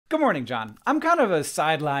Good morning, John. I'm kind of a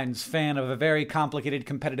sidelines fan of a very complicated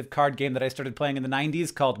competitive card game that I started playing in the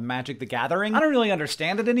 90s called Magic the Gathering. I don't really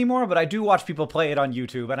understand it anymore, but I do watch people play it on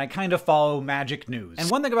YouTube, and I kind of follow Magic news.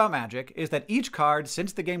 And one thing about Magic is that each card,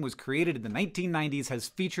 since the game was created in the 1990s, has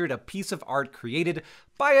featured a piece of art created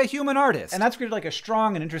by a human artist. And that's created like a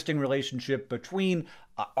strong and interesting relationship between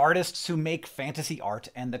artists who make fantasy art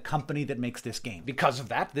and the company that makes this game. Because of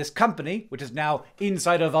that, this company, which is now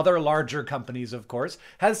inside of other larger companies, of course,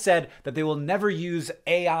 has said that they will never use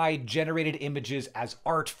AI-generated images as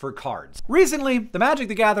art for cards. Recently, the Magic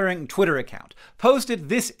the Gathering Twitter account posted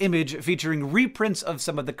this image featuring reprints of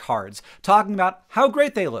some of the cards, talking about how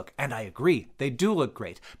great they look. And I agree, they do look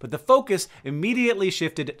great. But the focus immediately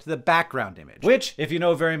shifted to the background image, which, if you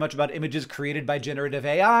know very much about images created by generative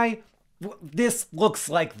AI, this looks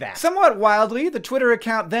like that. Somewhat wildly, the Twitter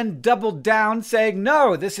account then doubled down, saying,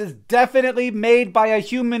 no, this is definitely made by a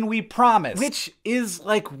human, we promise. Which is,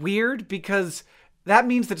 like, weird, because that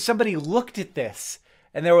means that somebody looked at this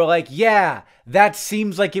and they were like, yeah, that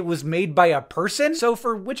seems like it was made by a person. So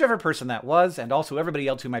for whichever person that was, and also everybody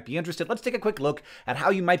else who might be interested, let's take a quick look at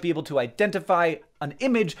how you might be able to identify an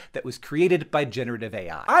image that was created by generative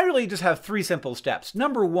AI. I really just have three simple steps.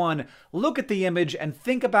 Number one, look at the image and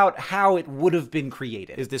think about how it would have been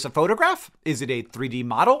created. Is this a photograph? Is it a 3D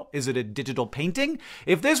model? Is it a digital painting?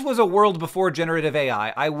 If this was a world before generative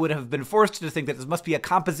AI, I would have been forced to think that this must be a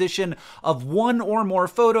composition of one or more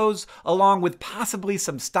photos, along with possibly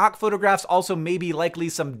some stock photographs, also maybe likely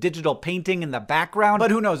some digital painting in the background.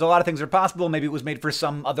 But who knows? A lot of things are possible. Maybe it was made for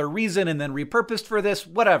some other reason and then repurposed for this,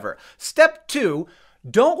 whatever. Step two,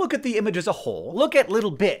 don't look at the image as a whole. Look at little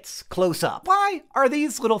bits close up. Why are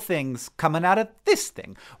these little things coming out of this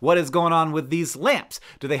thing? What is going on with these lamps?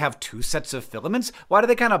 Do they have two sets of filaments? Why do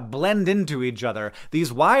they kind of blend into each other?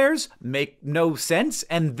 These wires make no sense.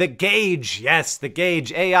 And the gauge, yes, the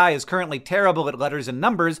gauge. AI is currently terrible at letters and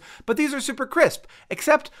numbers, but these are super crisp.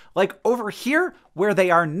 Except, like, over here, where they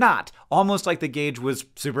are not. Almost like the gauge was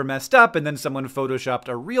super messed up and then someone photoshopped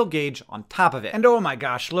a real gauge on top of it. And oh my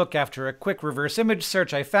gosh, look, after a quick reverse image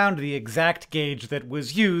search, I found the exact gauge that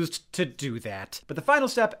was used to do that. But the final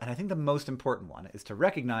step, and I think the most important one, is to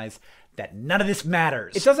recognize that none of this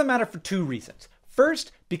matters. It doesn't matter for two reasons.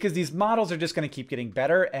 First, because these models are just going to keep getting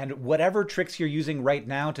better, and whatever tricks you're using right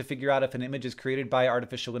now to figure out if an image is created by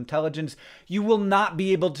artificial intelligence, you will not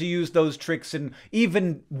be able to use those tricks in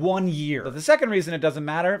even 1 year. But the second reason it doesn't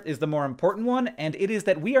matter is the more important one, and it is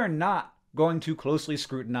that we are not going to closely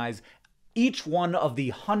scrutinize each one of the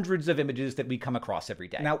hundreds of images that we come across every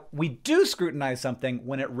day. Now, we do scrutinize something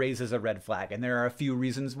when it raises a red flag, and there are a few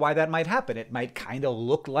reasons why that might happen. It might kind of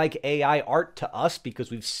look like AI art to us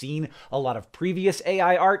because we've seen a lot of previous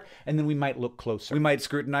AI art, and then we might look closer. We might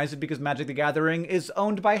scrutinize it because Magic the Gathering is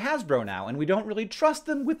owned by Hasbro now, and we don't really trust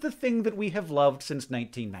them with the thing that we have loved since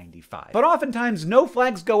 1995. But oftentimes, no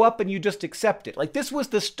flags go up and you just accept it. Like, this was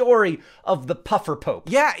the story of the Puffer Pope.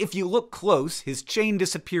 Yeah, if you look close, his chain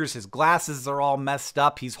disappears, his glasses are all messed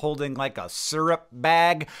up, he's holding like a syrup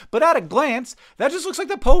bag, but at a glance, that just looks like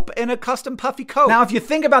the Pope in a custom puffy coat. Now, if you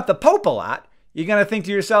think about the Pope a lot, you're gonna think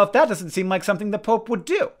to yourself, that doesn't seem like something the Pope would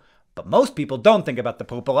do. But most people don't think about the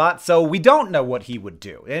Pope a lot, so we don't know what he would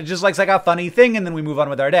do. It just looks like a funny thing, and then we move on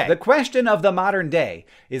with our day. The question of the modern day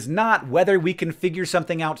is not whether we can figure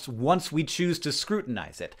something out once we choose to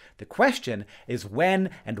scrutinize it. The question is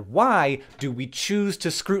when and why do we choose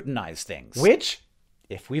to scrutinize things? Which,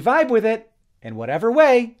 if we vibe with it, in whatever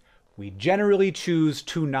way, we generally choose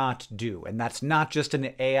to not do. And that's not just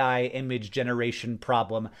an AI image generation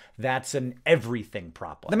problem, that's an everything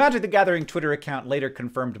problem. The Magic the Gathering Twitter account later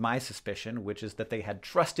confirmed my suspicion, which is that they had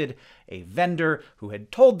trusted a vendor who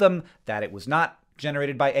had told them that it was not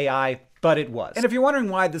generated by AI, but it was. And if you're wondering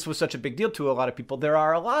why this was such a big deal to a lot of people, there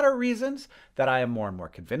are a lot of reasons that I am more and more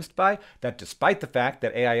convinced by, that despite the fact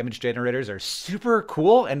that AI image generators are super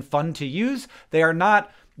cool and fun to use, they are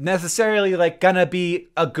not necessarily like gonna be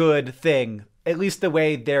a good thing, at least the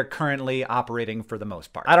way they're currently operating for the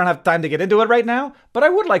most part. I don't have time to get into it right now, but I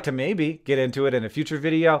would like to maybe get into it in a future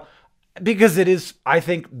video because it is, I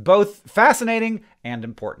think, both fascinating and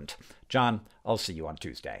important. John, I'll see you on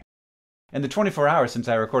Tuesday. In the 24 hours since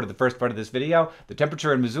I recorded the first part of this video, the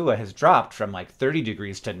temperature in Missoula has dropped from like 30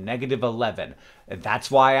 degrees to -11. And that's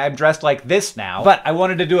why I'm dressed like this now. But I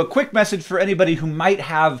wanted to do a quick message for anybody who might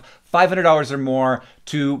have $500 or more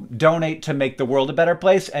to donate to make the world a better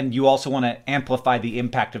place, and you also want to amplify the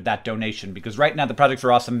impact of that donation, because right now the Project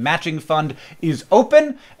for Awesome matching fund is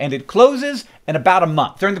open and it closes in about a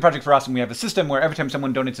month. During the Project for Awesome, we have a system where every time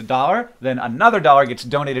someone donates $1, then another $1 gets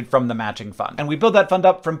donated from the matching fund. And we build that fund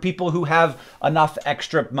up from people who have enough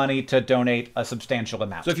extra money to donate a substantial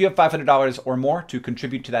amount. So if you have $500 or more to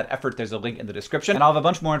contribute to that effort, there's a link in the description. And I'll have a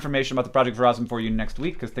bunch more information about the Project for Awesome for you next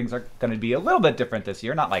week, because things are going to be a little bit different this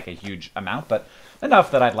year. Not like a huge amount, but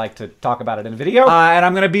enough that I'd like to talk about it in a video. And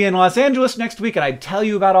I'm going to be in Los Angeles next week, and I'd tell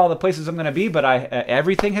you about all the places I'm going to be, but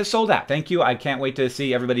everything has sold out. Thank you. I can't wait to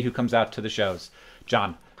see everybody who comes out to the shows.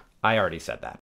 John, I already said that.